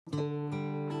You're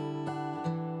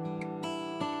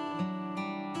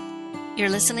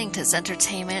listening to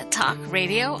Zentertainment Talk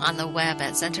Radio on the web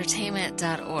at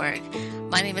zentertainment.org.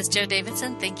 My name is Jo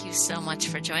Davidson. Thank you so much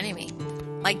for joining me.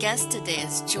 My guest today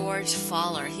is George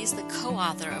Faller. He's the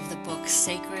co-author of the book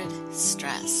Sacred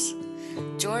Stress.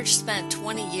 George spent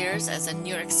 20 years as a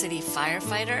New York City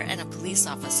firefighter and a police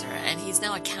officer, and he's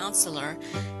now a counselor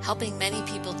helping many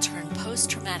people turn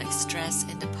post-traumatic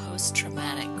stress into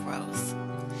post-traumatic growth.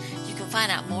 You can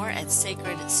find out more at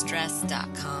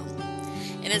sacredstress.com.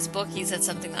 In his book, he said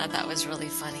something that I thought was really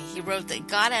funny. He wrote that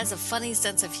God has a funny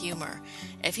sense of humor.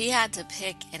 If he had to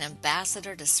pick an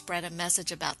ambassador to spread a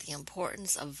message about the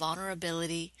importance of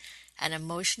vulnerability and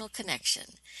emotional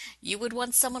connection, you would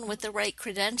want someone with the right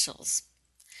credentials.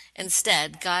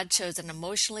 Instead, God chose an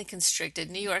emotionally constricted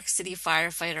New York City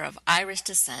firefighter of Irish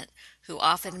descent who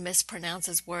often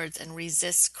mispronounces words and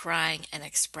resists crying and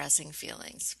expressing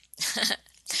feelings.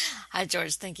 Hi,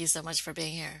 George. Thank you so much for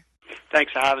being here.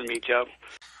 Thanks for having me, Joe.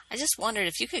 I just wondered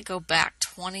if you could go back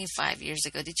 25 years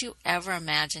ago, did you ever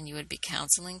imagine you would be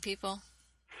counseling people?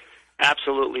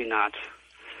 Absolutely not.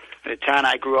 The town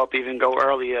I grew up even go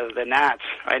earlier than that.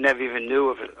 I never even knew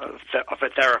of a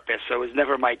therapist, so it was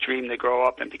never my dream to grow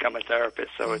up and become a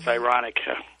therapist, so It's ironic.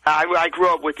 I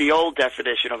grew up with the old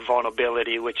definition of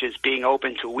vulnerability, which is being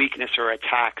open to weakness or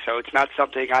attack, so it's not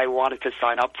something I wanted to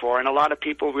sign up for, and a lot of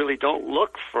people really don't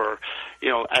look for,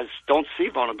 don't see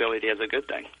vulnerability as a good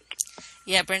thing.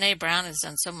 Yeah, Brené Brown has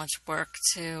done so much work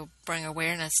to bring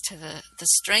awareness to the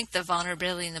strength of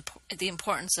vulnerability and the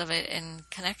importance of it in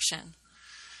connection.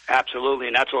 Absolutely,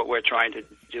 and that's what we're trying to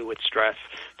do with stress,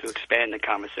 to expand the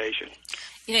conversation.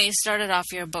 You started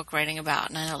off your book writing about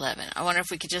 9/11. I wonder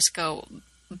if we could just go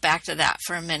back to that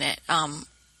for a minute.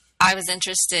 I was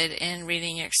interested in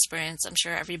reading your experience. I'm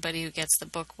sure everybody who gets the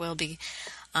book will be,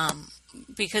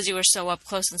 because you were so up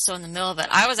close and so in the middle of it.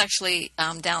 I was actually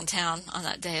downtown on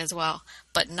that day as well,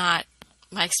 but my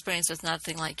experience was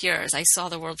nothing like yours. I saw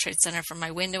the World Trade Center from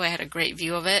my window. I had a great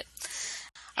view of it.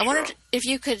 I wondered if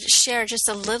you could share just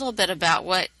a little bit about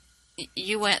what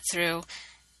you went through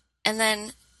and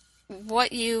then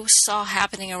what you saw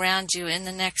happening around you in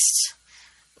the next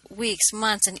weeks,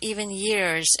 months, and even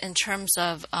years in terms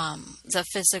of the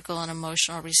physical and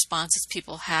emotional responses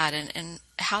people had and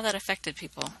how that affected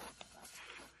people.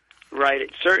 Right.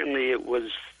 It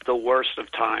was the worst of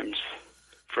times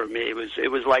for me. It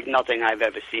was like nothing I've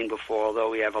ever seen before, although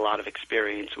we have a lot of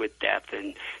experience with death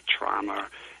and trauma.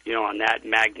 On that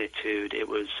magnitude, it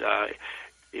was,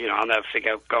 I'll never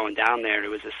forget going down there. It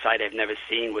was a sight I've never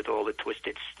seen with all the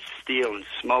twisted steel and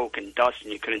smoke and dust,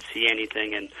 and you couldn't see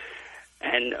anything.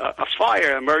 And a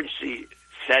fire emergency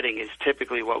setting is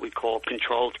typically what we call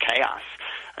controlled chaos.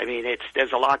 I mean,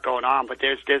 there's a lot going on, but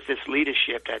there's this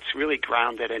leadership that's really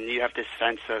grounded, and you have this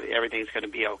sense of everything's going to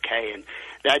be okay. And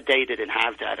that day didn't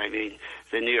have that. I mean,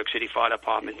 the New York City Fire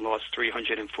Department lost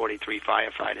 343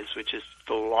 firefighters, which is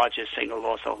the largest single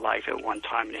loss of life at one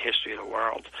time in the history of the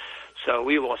world. So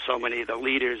we lost so many of the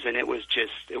leaders, and it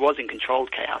wasn't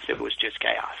controlled chaos. It was just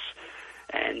chaos.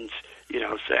 And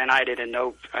and I didn't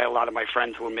know. A lot of my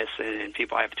friends were missing, and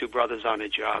I have two brothers on the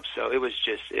job. So it was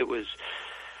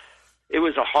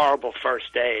a horrible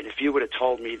first day. And if you would have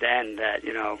told me then that,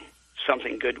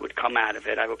 something good would come out of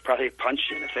it, I would probably punch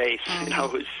you in the face.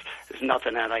 Mm-hmm. There's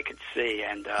nothing that I could see.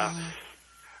 And,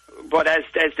 but as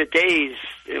the days,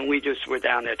 and we just were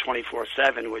down there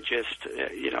 24/7, would just,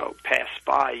 pass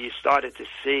by, you started to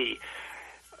see,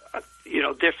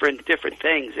 different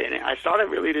things. And I started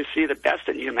really to see the best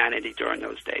in humanity during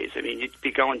those days. I mean, you'd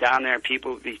be going down there and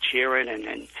people would be cheering,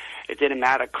 and it didn't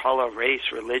matter color,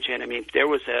 race, religion. I mean, there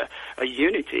was a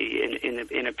unity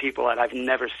in the people that I've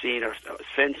never seen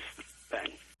since then.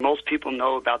 Most people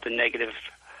know about the negative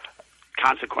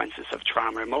consequences of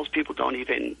trauma. Most people don't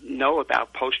even know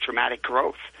about post-traumatic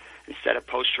growth instead of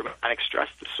post-traumatic stress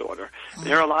disorder.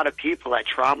 There are a lot of people that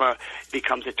trauma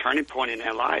becomes a turning point in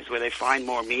their lives, where they find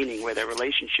more meaning, where their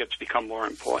relationships become more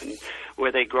important,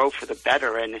 where they grow for the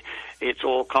better, and it's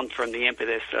all comes from the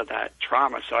impetus of that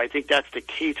trauma. So I think that's the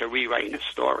key to rewriting a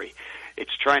story.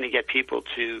 It's trying to get people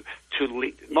to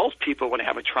most people, when they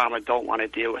have a trauma, don't want to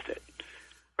deal with it,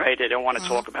 right? They don't want to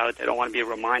talk about it. They don't want to be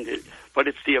reminded. But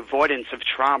it's the avoidance of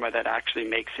trauma that actually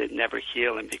makes it never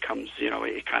heal and becomes,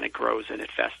 it kind of grows and it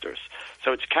festers.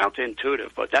 So it's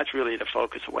counterintuitive, but that's really the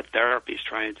focus of what therapy is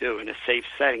trying to do in a safe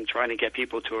setting, trying to get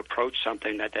people to approach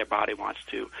something that their body wants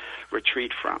to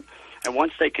retreat from. And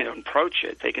once they can approach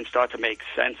it, they can start to make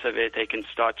sense of it. They can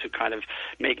start to kind of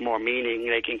make more meaning.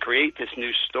 They can create this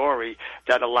new story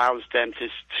that allows them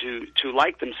to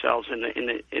like themselves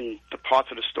in the parts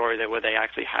of the story where they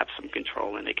actually have some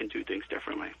control and they can do things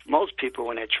differently. Most people,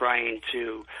 when they're trying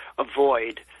to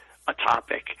avoid a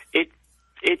topic, it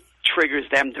triggers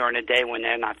them during the day when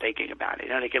they're not thinking about it.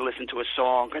 They can listen to a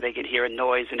song or they can hear a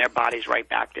noise and their body's right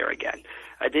back there again.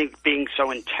 I think being so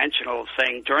intentional,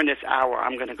 saying during this hour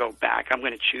I'm going to go back, I'm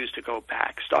going to choose to go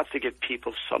back, starts to give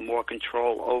people some more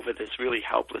control over this really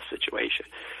helpless situation.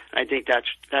 And I think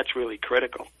that's really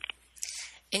critical.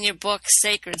 In your book,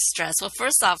 Sacred Stress, well,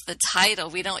 first off, the title,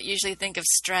 we don't usually think of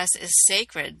stress as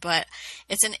sacred, but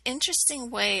it's an interesting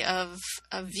way of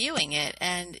viewing it.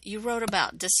 And you wrote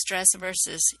about distress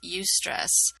versus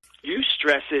eustress.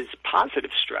 Eustress is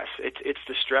positive stress. It's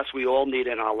the stress we all need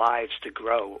in our lives to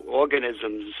grow.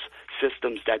 Organisms,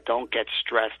 systems that don't get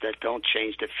stressed, that don't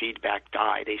change the feedback,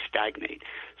 die. They stagnate.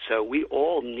 So we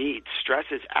all need stress.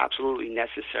 Is absolutely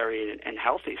necessary and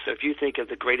healthy. So if you think of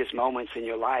the greatest moments in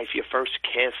your life, your first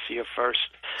kiss, your first,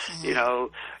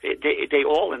 they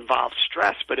all involve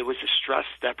stress, but it was the stress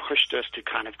that pushed us to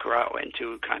kind of grow and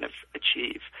to kind of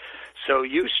achieve. So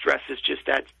eustress is just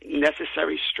that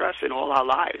necessary stress in all our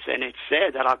lives. And it's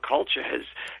sad that our culture has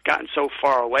gotten so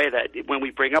far away that when we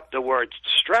bring up the word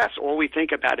stress, all we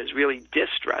think about is really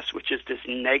distress, which is this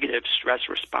negative stress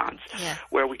response,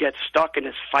 where we get stuck in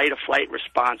this fight-or-flight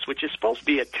response, which is supposed to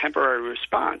be a temporary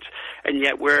response. And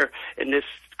yet we're in this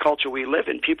culture we live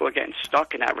in, people are getting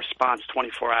stuck in that response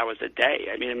 24 hours a day.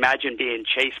 I mean, imagine being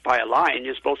chased by a lion.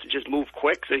 You're supposed to just move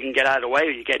quick so you can get out of the way or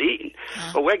you get eaten.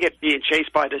 But we're being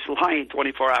chased by this lion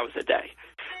 24 hours a day,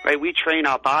 right? We train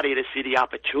our body to see the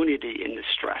opportunity in the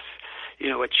stress,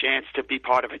 a chance to be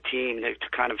part of a team, to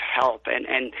kind of help.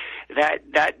 And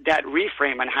that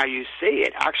reframe on how you see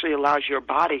it actually allows your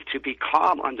body to be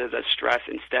calm under the stress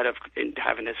instead of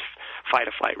having this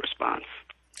fight-or-flight response.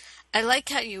 I like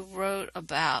how you wrote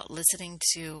about listening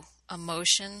to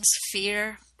emotions.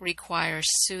 Fear requires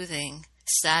soothing.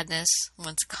 Sadness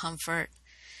wants comfort.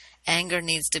 Anger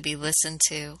needs to be listened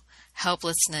to.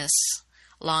 Helplessness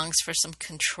longs for some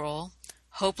control.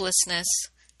 Hopelessness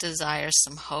desires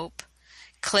some hope.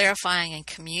 Clarifying and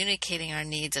communicating our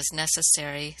needs is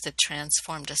necessary to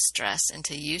transform distress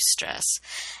into eustress.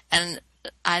 And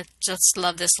I just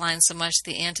love this line so much.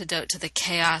 The antidote to the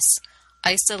chaos,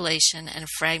 isolation, and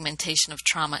fragmentation of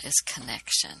trauma is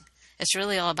connection. It's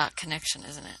really all about connection,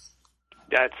 isn't it?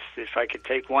 If I could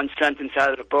take one sentence out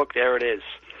of the book, there it is.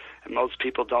 And most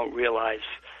people don't realize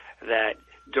that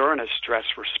during a stress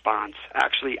response,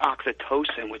 actually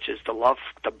oxytocin, which is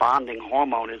the bonding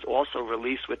hormone, is also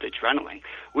released with adrenaline.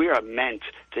 We are meant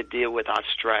to deal with our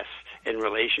stress in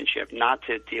relationship, not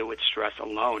to deal with stress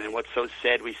alone. And what's so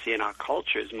sad we see in our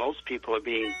culture is most people are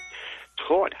being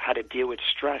taught how to deal with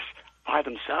stress by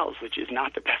themselves, which is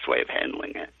not the best way of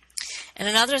handling it. And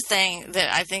another thing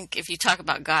that I think, if you talk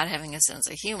about God having a sense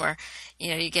of humor,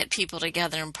 you get people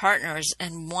together in partners,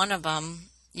 and one of them,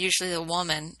 usually the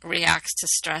woman, reacts to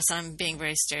stress. And I'm being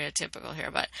very stereotypical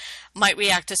here, but might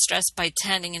react to stress by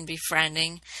tending and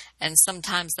befriending. And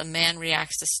sometimes the man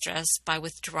reacts to stress by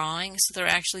withdrawing. So they're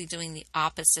actually doing the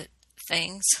opposite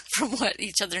things from what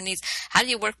each other needs. How do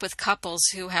you work with couples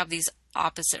who have these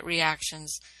opposite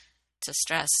reactions to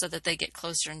stress so that they get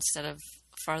closer instead of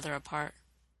farther apart?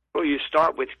 Well, you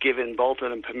start with giving both of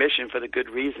them permission for the good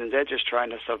reasons. They're just trying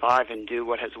to survive and do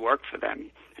what has worked for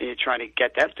them. And you're trying to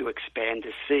get them to expand,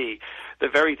 to see the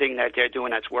very thing that they're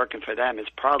doing that's working for them is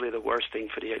probably the worst thing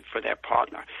for their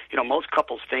partner. Most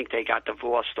couples think they got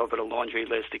divorced over the laundry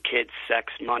list, the kids,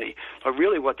 sex, money. But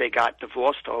really what they got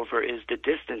divorced over is the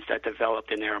distance that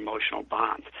developed in their emotional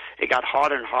bond. It got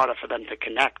harder and harder for them to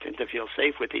connect and to feel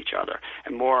safe with each other.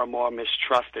 And more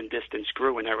mistrust and distance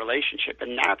grew in their relationship.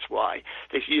 And that's why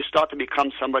you start to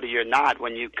become somebody you're not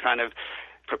when you kind of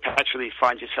perpetually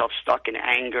find yourself stuck in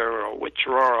anger or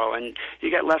withdrawal, and you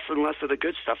get less and less of the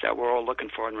good stuff that we're all looking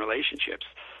for in relationships.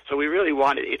 So we really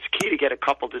it's key to get a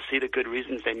couple to see the good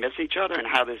reasons they miss each other and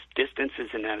how this distance is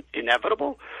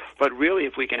inevitable. But really,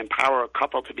 if we can empower a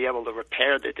couple to be able to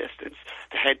repair the distance,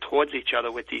 to head towards each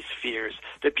other with these fears,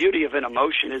 the beauty of an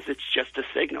emotion is it's just a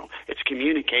signal. It's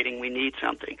communicating we need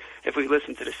something. If we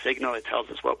listen to the signal, it tells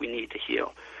us what we need to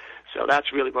heal. So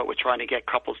that's really what we're trying to get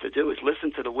couples to do, is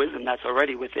listen to the wisdom that's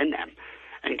already within them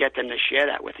and get them to share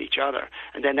that with each other.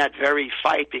 And then that very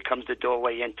fight becomes the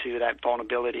doorway into that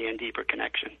vulnerability and deeper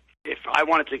connection. If I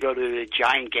wanted to go to the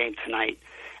Giant game tonight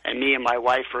and me and my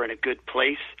wife are in a good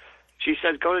place, she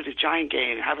says, go to the Giant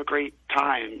game, have a great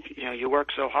time. You know, you work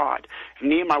so hard. If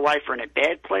me and my wife are in a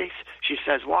bad place, she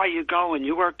says, why are you going?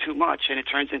 You work too much, and it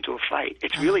turns into a fight.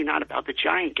 It's really not about the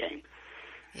Giant game.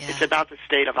 Yeah. It's about the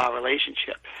state of our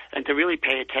relationship. And to really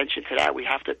pay attention to that, we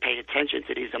have to pay attention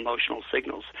to these emotional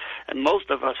signals. And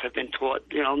most of us have been taught,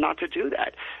 you know, not to do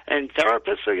that. And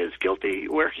therapists are as guilty.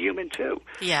 We're human, too.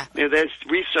 Yeah. You know, there's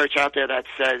research out there that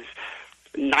says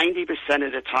 90%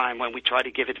 of the time when we try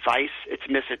to give advice, it's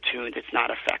misattuned, it's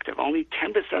not effective. Only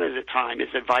 10% of the time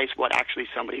is advice what actually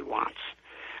somebody wants.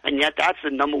 And yet that's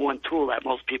the number one tool that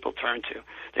most people turn to.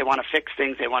 They want to fix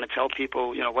things. They want to tell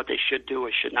people, you know, what they should do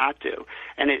or should not do.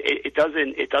 And it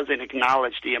doesn't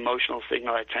acknowledge the emotional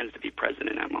signal that tends to be present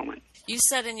in that moment. You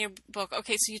said in your book,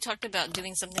 okay, so you talked about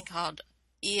doing something called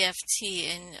EFT,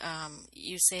 and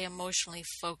you say emotionally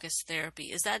focused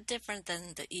therapy. Is that different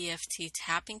than the EFT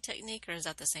tapping technique, or is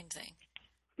that the same thing?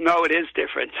 No, it is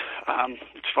different.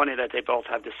 It's funny that they both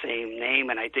have the same name,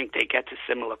 and I think they get to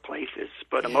similar places.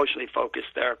 But emotionally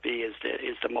focused therapy is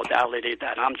the modality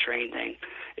that I'm trained in.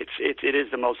 It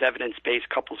is the most evidence-based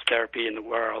couples therapy in the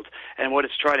world. And what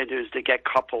it's trying to do is to get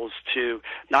couples to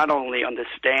not only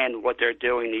understand what they're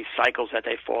doing, these cycles that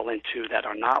they fall into that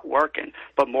are not working,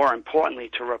 but more importantly,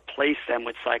 to replace them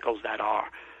with cycles that are.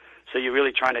 So you're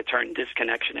really trying to turn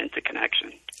disconnection into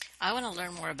connection. I want to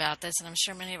learn more about this, and I'm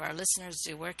sure many of our listeners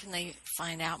do. Where can they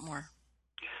find out more?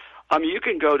 You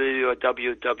can go to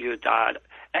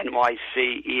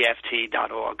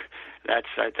www.nyceft.org.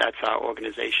 That's our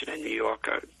organization in New York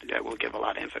that will give a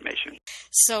lot of information.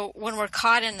 So when we're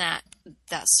caught in that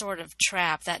sort of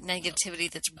trap, that negativity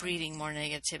that's breeding more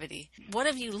negativity, what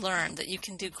have you learned that you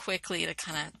can do quickly to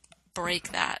kind of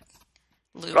break that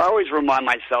loop? I always remind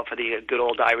myself of the good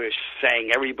old Irish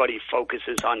saying, everybody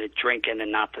focuses on the drinking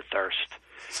and not the thirst.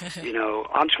 You know,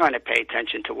 I'm trying to pay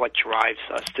attention to what drives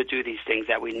us to do these things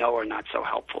that we know are not so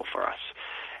helpful for us.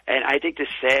 And I think the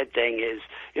sad thing is,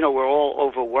 you know, we're all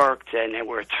overworked and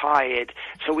we're tired,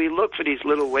 so we look for these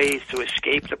little ways to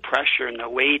escape the pressure and the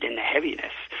weight and the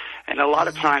heaviness. And a lot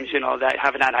of times, you know, that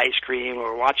having that ice cream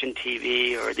or watching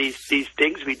TV or these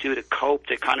things we do to cope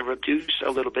to kind of reduce a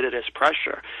little bit of this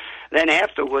pressure. Then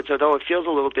afterwards, although it feels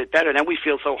a little bit better, then we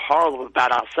feel so horrible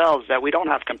about ourselves that we don't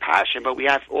have compassion, but we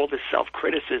have all this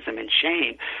self-criticism and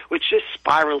shame, which just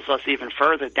spirals us even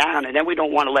further down. And then we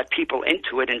don't want to let people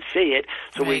into it and see it,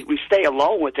 so we stay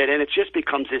alone with it, and it just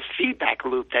becomes this feedback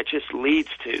loop that just leads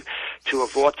to a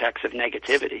vortex of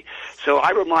negativity. So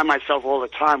I remind myself all the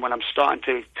time when I'm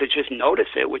starting to just notice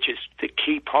it, which is the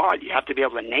key part. You have to be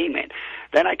able to name it.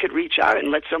 Then I could reach out and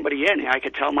let somebody in. I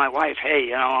could tell my wife, hey,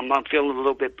 you know, I'm feeling a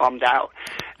little bit bummed out.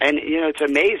 And, you know, it's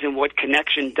amazing what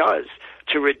connection does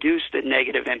to reduce the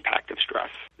negative impact of stress,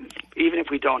 even if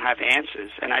we don't have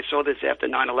answers. And I saw this after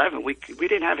 9/11. We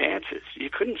didn't have answers. You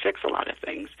couldn't fix a lot of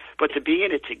things. But to be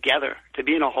in it together, to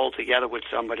be in a whole together with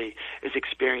somebody is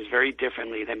experienced very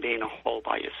differently than being a whole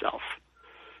by yourself.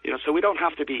 You know, so we don't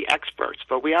have to be experts,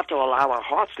 but we have to allow our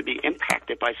hearts to be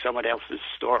impacted by someone else's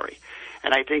story.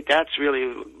 And I think that's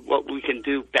really what we can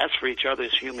do best for each other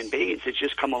as human beings, is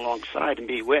just come alongside and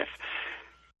be with.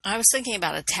 I was thinking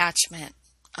about attachment.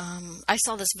 I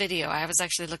saw this video. I was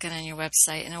actually looking on your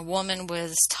website, and a woman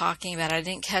was talking about, I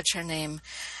didn't catch her name,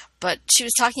 but she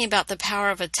was talking about the power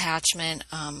of attachment,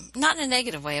 not in a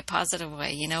negative way, a positive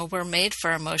way. You know, we're made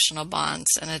for emotional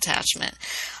bonds and attachment,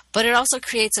 but it also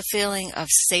creates a feeling of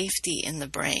safety in the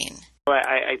brain.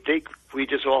 I think we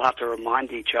just all have to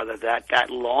remind each other that that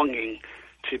longing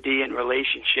to be in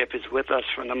relationship is with us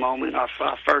from the moment of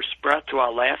our first breath to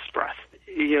our last breath.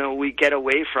 You know, we get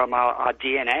away from our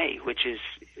DNA, which is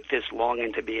this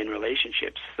longing to be in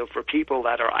relationships. So for people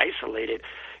that are isolated,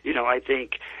 you know, I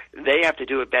think they have to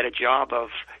do a better job of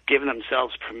giving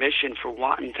themselves permission for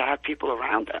wanting to have people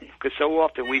around them. Because so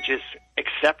often we just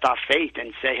accept our fate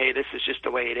and say, hey, this is just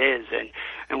the way it is,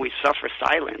 and we suffer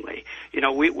silently. You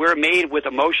know, we're made with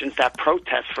emotions that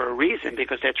protest for a reason,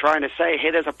 because they're trying to say,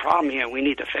 hey, there's a problem here and we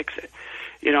need to fix it.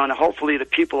 You know, and hopefully the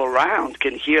people around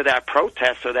can hear that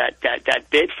protest or that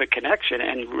bid for connection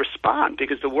and respond,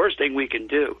 because the worst thing we can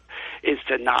do is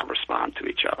to not respond to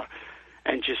each other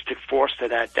and just to foster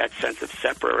that sense of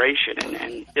separation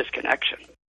and disconnection.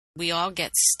 We all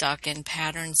get stuck in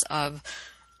patterns of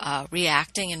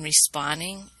reacting and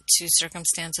responding to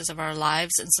circumstances of our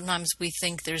lives, and sometimes we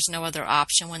think there's no other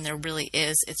option when there really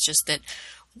is. It's just that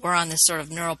we're on this sort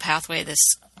of neural pathway,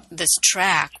 this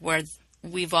track where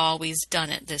we've always done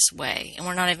it this way, and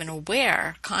we're not even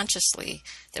aware consciously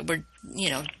that we're,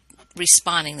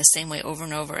 responding the same way over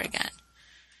and over again.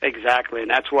 Exactly,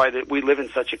 and that's why we live in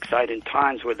such exciting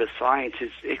times where the science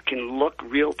it can look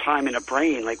real time in a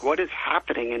brain, like what is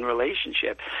happening in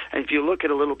relationship. And if you look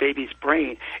at a little baby's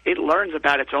brain, it learns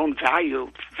about its own value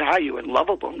and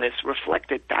lovableness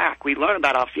reflected back. We learn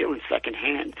about our feelings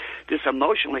secondhand. This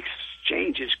emotional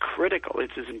exchange is critical.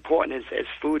 It's as important as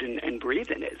food and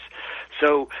breathing is.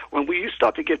 So when you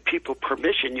start to give people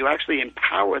permission, you actually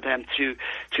empower them to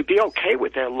be okay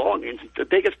with their longings. The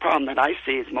biggest problem that I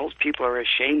see is most people are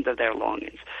ashamed of their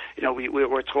longings.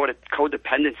 We're taught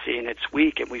codependency, and it's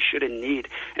weak, and we shouldn't need.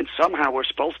 And somehow we're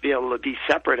supposed to be able to be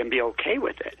separate and be okay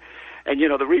with it. And,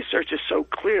 the research is so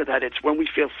clear that it's when we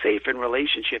feel safe in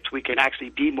relationships, we can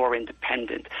actually be more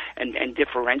independent and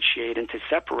differentiate and to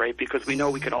separate, because we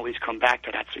know we can always come back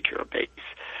to that secure base.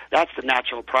 That's the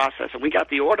natural process. And we got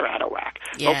the order out of whack.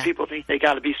 Yeah. Most people think they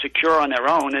got to be secure on their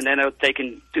own, and then they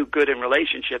can do good in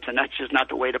relationships, and that's just not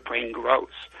the way the brain grows.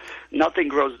 Nothing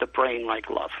grows the brain like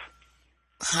love.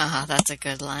 That's a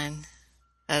good line.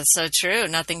 That's so true.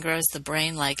 Nothing grows the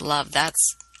brain like love.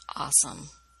 That's awesome.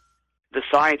 The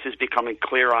science is becoming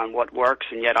clear on what works,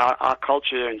 and yet our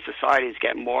culture and societies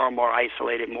get more and more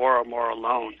isolated, more and more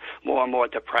alone, more and more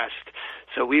depressed.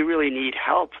 So we really need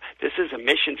help. This is a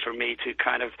mission for me to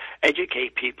kind of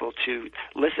educate people to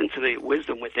listen to the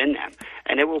wisdom within them,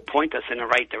 and it will point us in the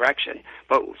right direction.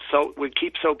 But so we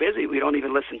keep so busy, we don't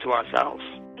even listen to ourselves.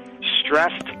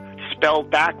 Stressed,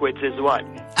 spelled backwards, is what?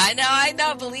 I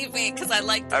know, believe me, because I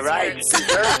like these All right. words.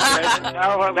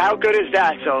 How good is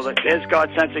that? So there's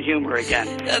God's sense of humor again.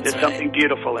 There's right. something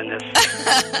beautiful in this.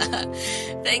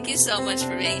 Thank you so much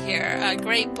for being here. A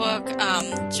great book,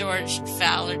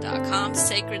 GeorgeFowler.com,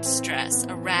 Sacred Stress,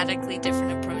 a radically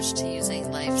different approach to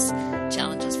using life's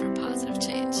challenges for positive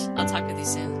change. I'll talk with you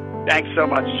soon. Thanks so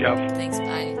much, Joe. Thanks,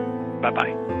 bye.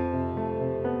 Bye-bye.